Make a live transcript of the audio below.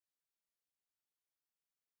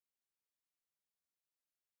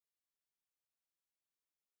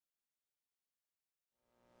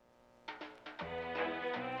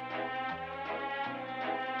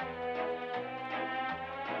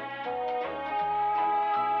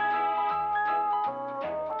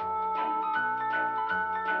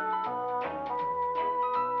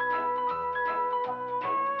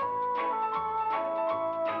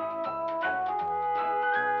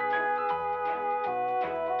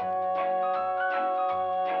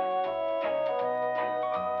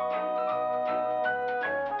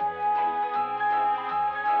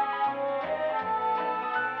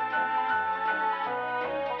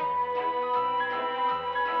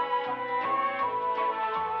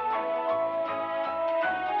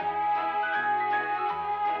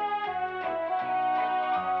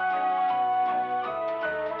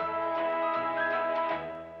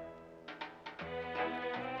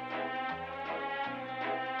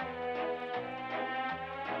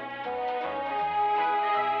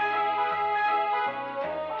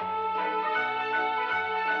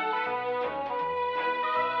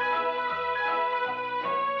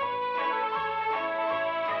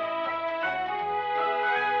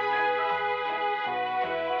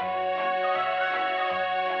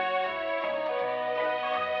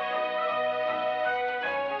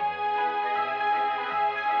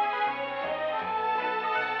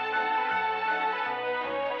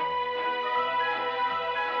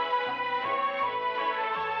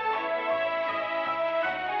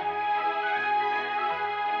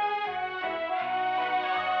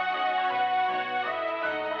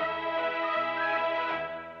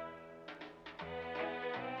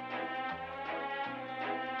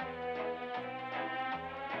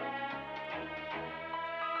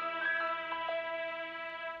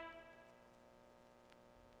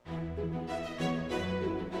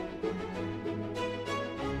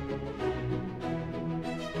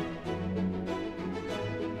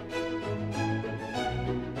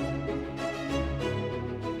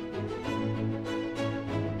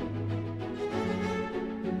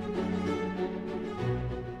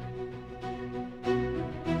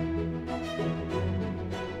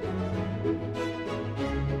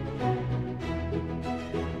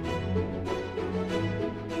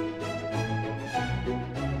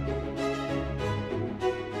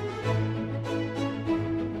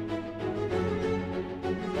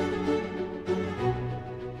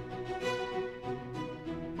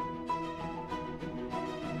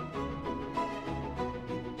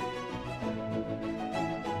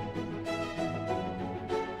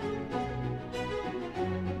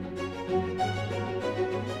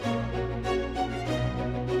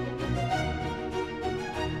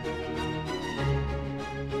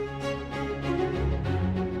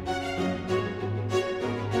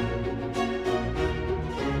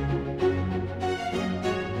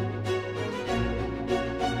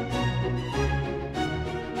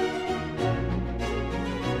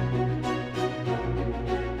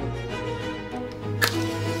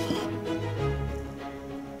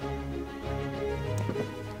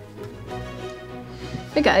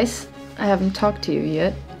Hey guys, I haven't talked to you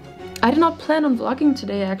yet. I did not plan on vlogging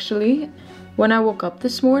today actually. When I woke up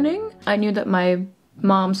this morning, I knew that my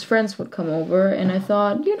mom's friends would come over and I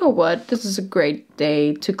thought, you know what, this is a great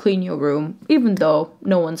day to clean your room, even though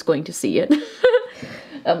no one's going to see it.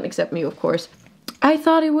 Except me, of course. I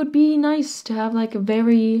thought it would be nice to have like a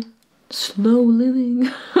very slow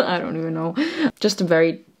living, I don't even know, just a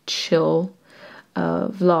very chill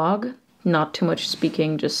vlog. Not too much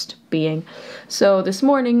speaking, just being. So this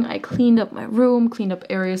morning I cleaned up my room, cleaned up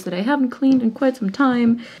areas that I haven't cleaned in quite some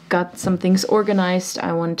time, got some things organized.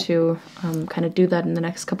 I want to kind of do that in the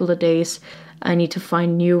next couple of days. I need to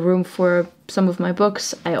find new room for some of my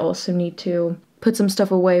books. I also need to put some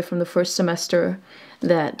stuff away from the first semester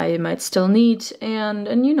that I might still need and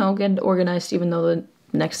you know, get organized even though the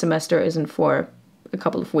next semester isn't for a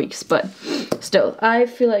couple of weeks. But still, I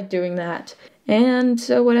feel like doing that. And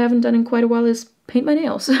what I haven't done in quite a while is paint my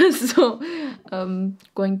nails. So,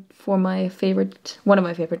 going for my favorite, one of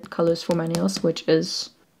my favorite colors for my nails, which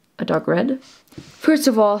is a dark red. First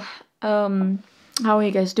of all, how are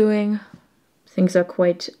you guys doing? Things are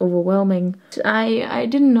quite overwhelming. I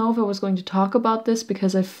didn't know if I was going to talk about this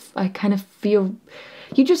because I kind of feel,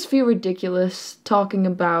 you just feel ridiculous talking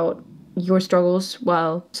about your struggles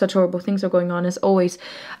while such horrible things are going on. As always,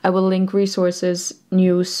 I will link resources,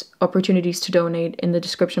 news, opportunities to donate in the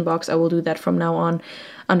description box. I will do that from now on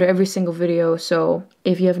under every single video. So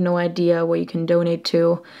if you have no idea where you can donate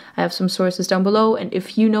to, I have some sources down below. And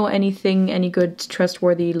if you know anything, any good,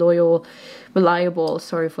 trustworthy, loyal, reliable,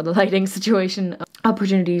 sorry for the lighting situation,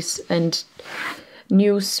 opportunities and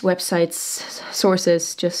news, websites,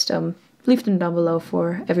 sources, just leave them down below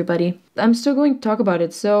for everybody. I'm still going to talk about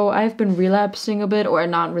it. So I've been relapsing a bit, or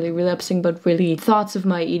not really relapsing, but really thoughts of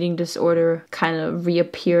my eating disorder kind of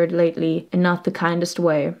reappeared lately in not the kindest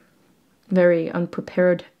way. Very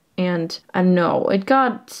unprepared. And I don't know, it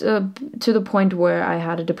got to the point where I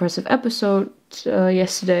had a depressive episode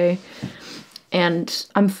yesterday and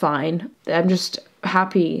I'm fine. I'm just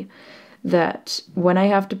happy that when I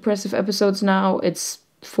have depressive episodes now, it's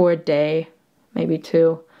for a day, maybe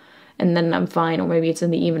two. And then I'm fine, or maybe it's in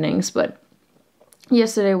the evenings, but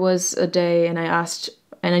yesterday was a day and I asked,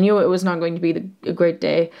 and I knew it was not going to be a great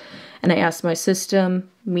day, and I asked my system,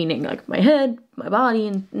 meaning like my head, my body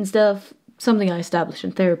and stuff, something I established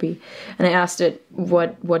in therapy, and I asked it,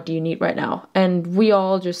 what do you need right now? And we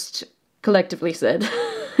all just collectively said,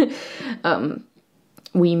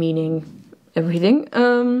 we meaning everything,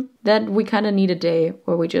 that we kind of need a day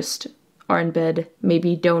where we just are in bed,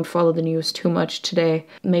 maybe don't follow the news too much today,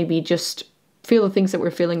 maybe just feel the things that we're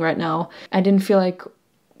feeling right now. I didn't feel like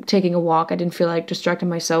taking a walk, I didn't feel like distracting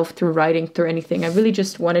myself through writing, through anything. I really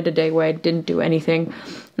just wanted a day where I didn't do anything,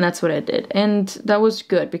 and that's what I did. And that was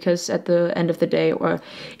good, because at the end of the day, or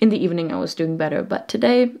in the evening, I was doing better. But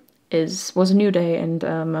today was a new day, and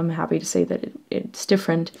I'm happy to say that it's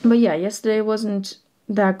different. But yeah, yesterday wasn't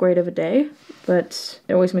that great of a day, but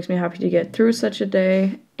it always makes me happy to get through such a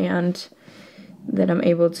day, and that I'm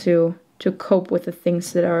able to cope with the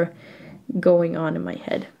things that are going on in my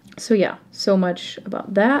head. So yeah, so much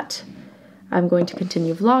about that. I'm going to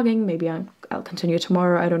continue vlogging. Maybe I'll continue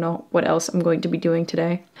tomorrow. I don't know what else I'm going to be doing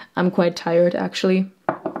today. I'm quite tired actually.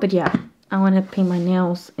 But yeah, I want to paint my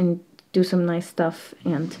nails and do some nice stuff,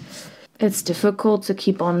 and it's difficult to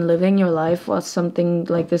keep on living your life while something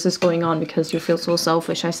like this is going on because you feel so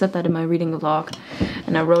selfish. I said that in my reading vlog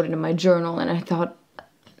and I wrote it in my journal, and I thought,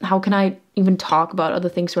 how can I even talk about other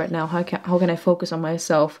things right now? How can I focus on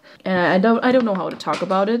myself? And I don't know how to talk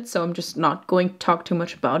about it, so I'm just not going to talk too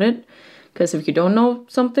much about it. Because if you don't know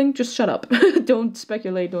something, just shut up. Don't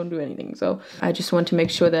speculate, don't do anything. So I just want to make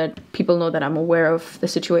sure that people know that I'm aware of the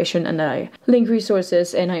situation and that I link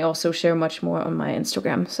resources, and I also share much more on my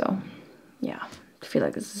Instagram. So yeah, I feel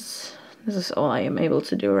like this is all I am able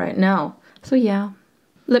to do right now. So yeah,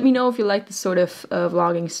 let me know if you like this sort of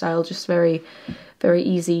vlogging style, just very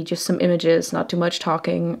easy, just some images, not too much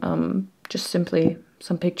talking, just simply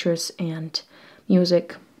some pictures and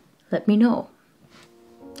music. Let me know.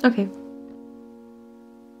 Okay.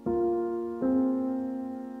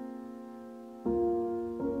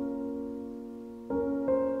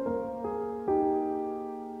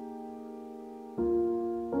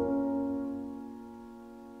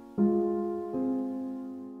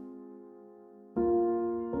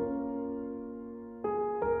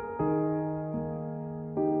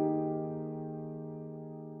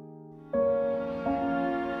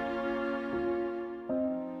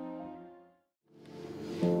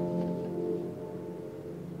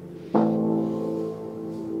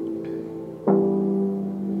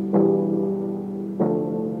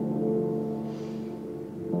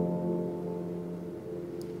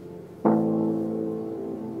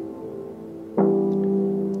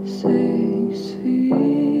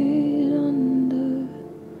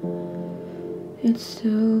 it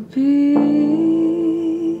still beats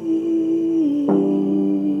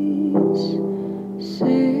 6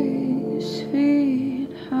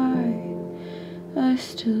 feet high. I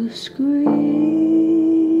still scream,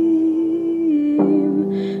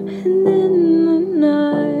 and in the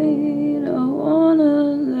night I wanna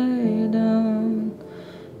lay down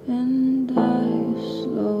and die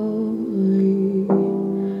slowly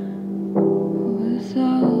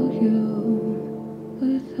without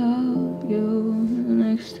you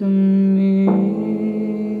next to me.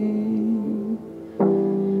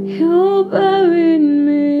 You buried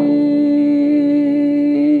me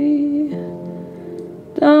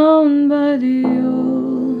down by the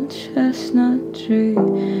old chestnut tree.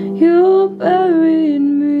 You buried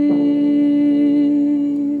me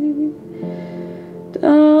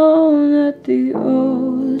down at the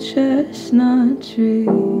old chestnut tree,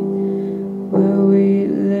 where we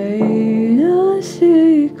laid our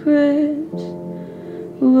secrets,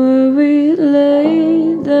 where we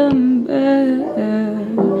laid them bare.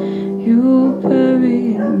 You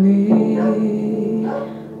buried me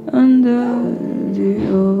under the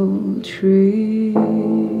old tree.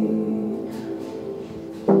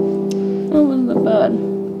 That wasn't that bad.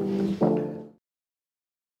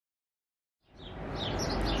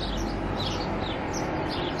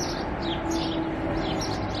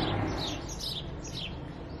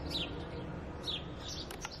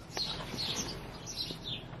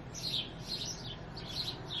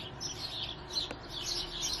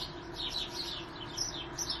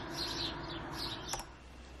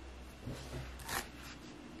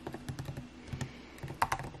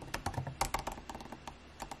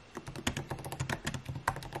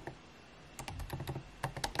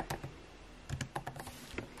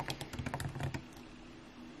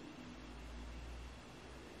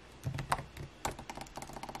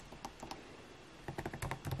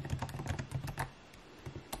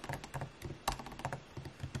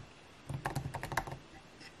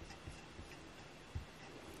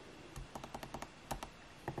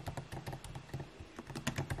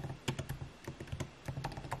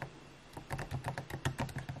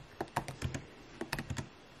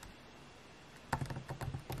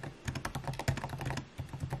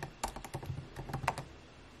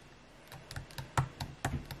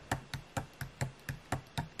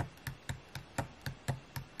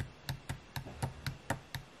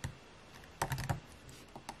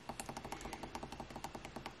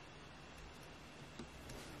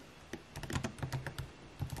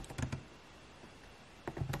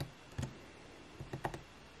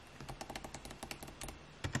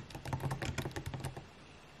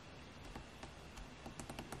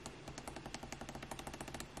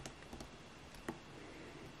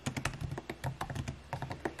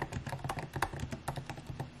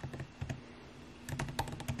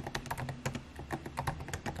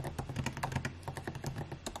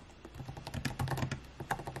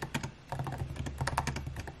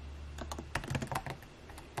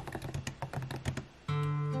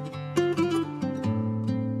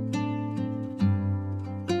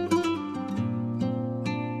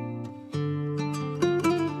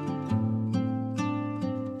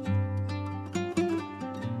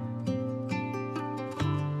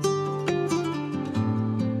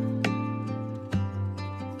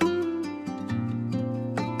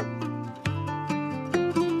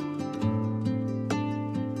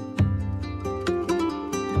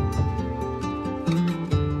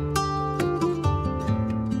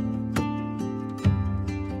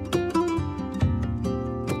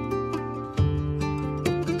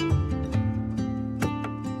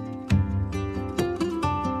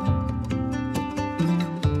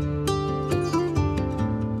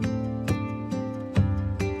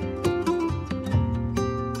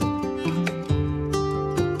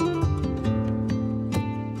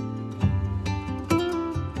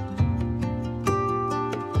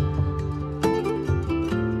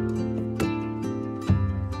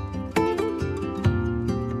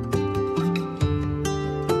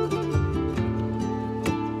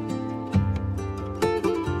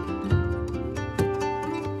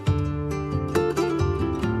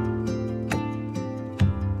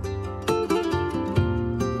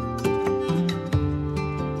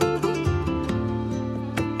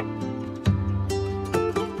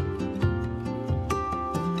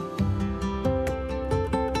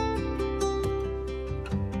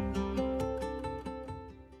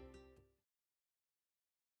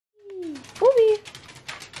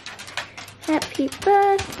 Happy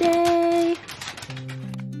birthday!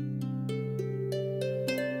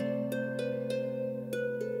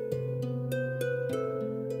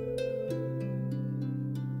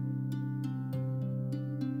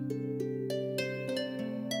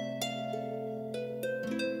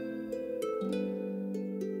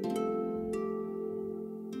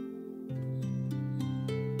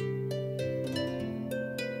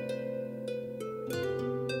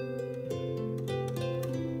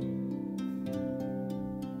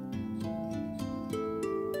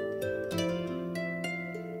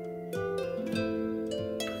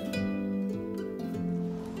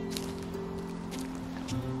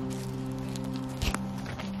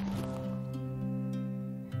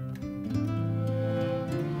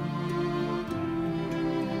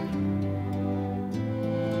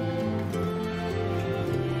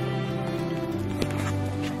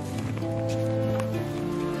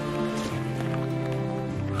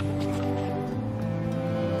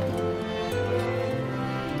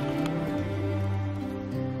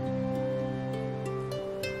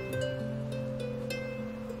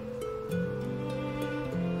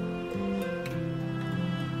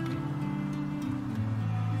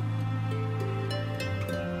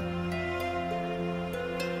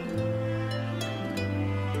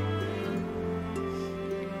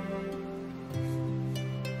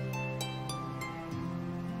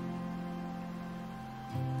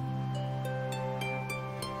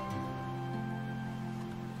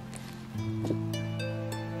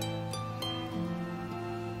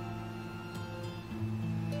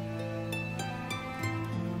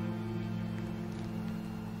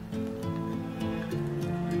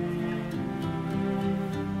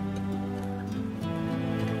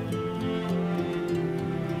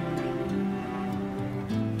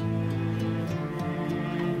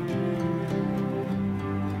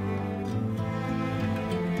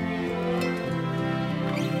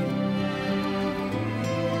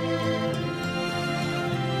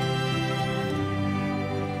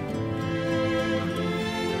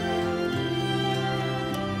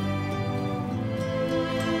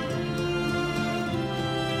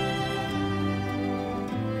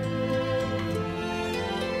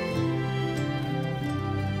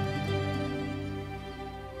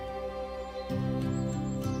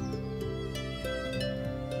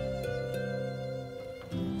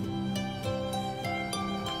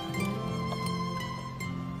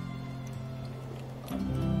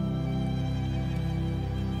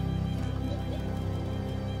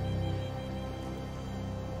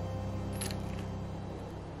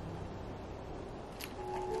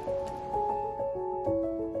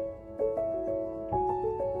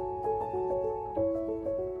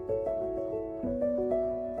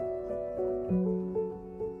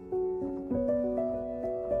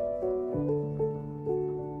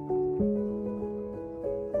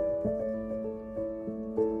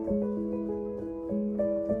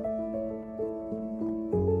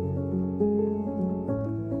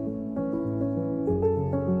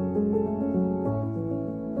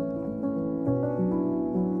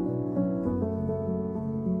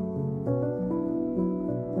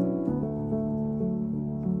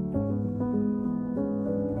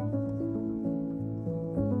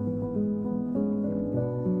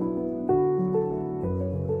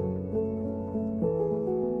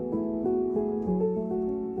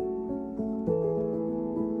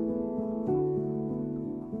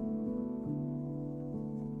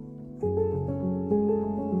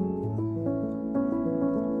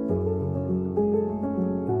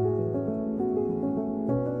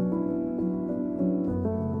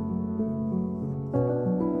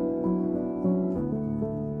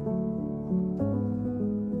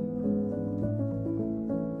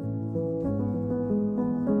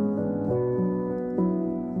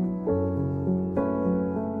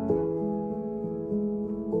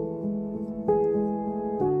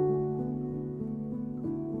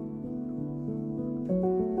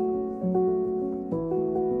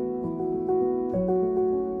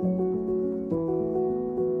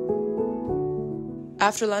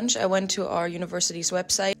 After lunch, I went to our university's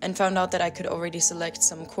website and found out that I could already select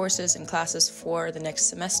some courses and classes for the next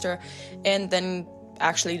semester, and then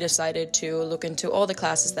actually decided to look into all the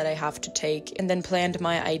classes that I have to take, and then planned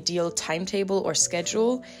my ideal timetable or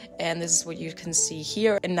schedule, and this is what you can see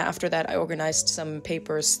here. And after that, I organized some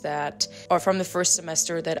papers that are from the first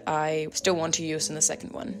semester that I still want to use in the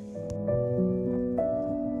second one.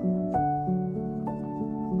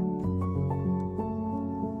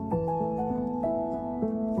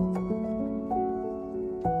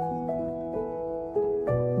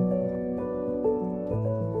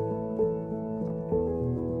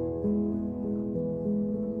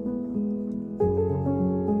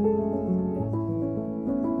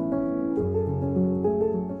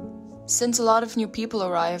 Since a lot of new people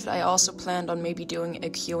arrived, I also planned on maybe doing a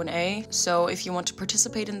Q&A. So if you want to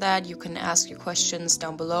participate in that, you can ask your questions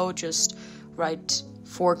down below. Just write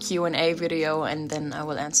for Q&A video and then I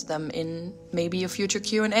will answer them in maybe a future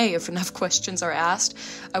Q&A if enough questions are asked.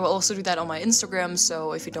 I will also do that on my Instagram,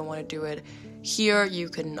 so if you don't want to do it here, you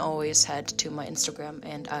can always head to my Instagram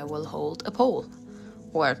and I will hold a poll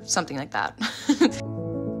or something like that.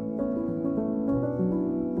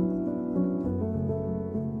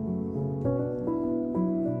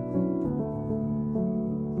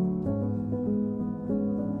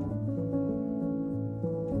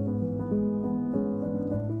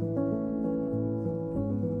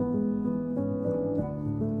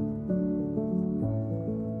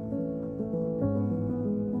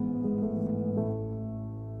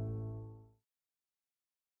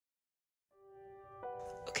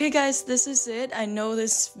 Okay guys, this is it. I know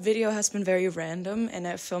this video has been very random and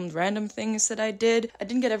I filmed random things that I did. I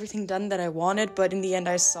didn't get everything done that I wanted, but in the end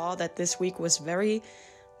I saw that this week was very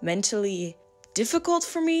mentally difficult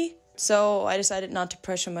for me. So I decided not to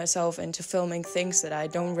pressure myself into filming things that I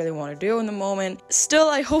don't really want to do in the moment. Still,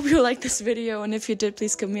 I hope you liked this video, and if you did,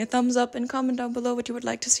 please give me a thumbs up and comment down below what you would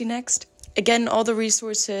like to see next. Again, all the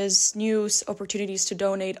resources, news, opportunities to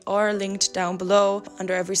donate are linked down below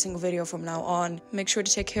under every single video from now on. Make sure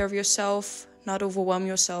to take care of yourself, not overwhelm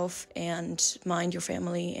yourself, and mind your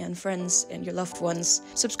family and friends and your loved ones.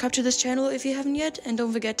 Subscribe to this channel if you haven't yet, and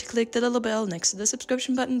don't forget to click the little bell next to the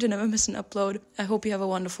subscription button to never miss an upload. I hope you have a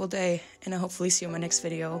wonderful day, and I hopefully see you in my next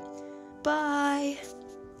video. Bye!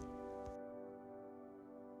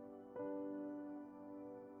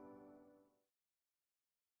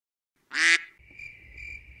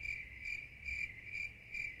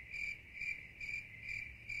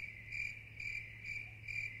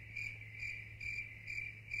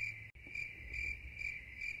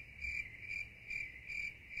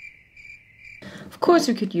 Of course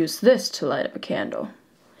we could use this to light up a candle.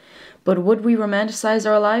 But would we romanticize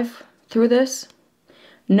our life through this?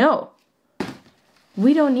 No.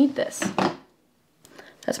 We don't need this.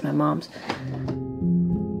 That's my mom's.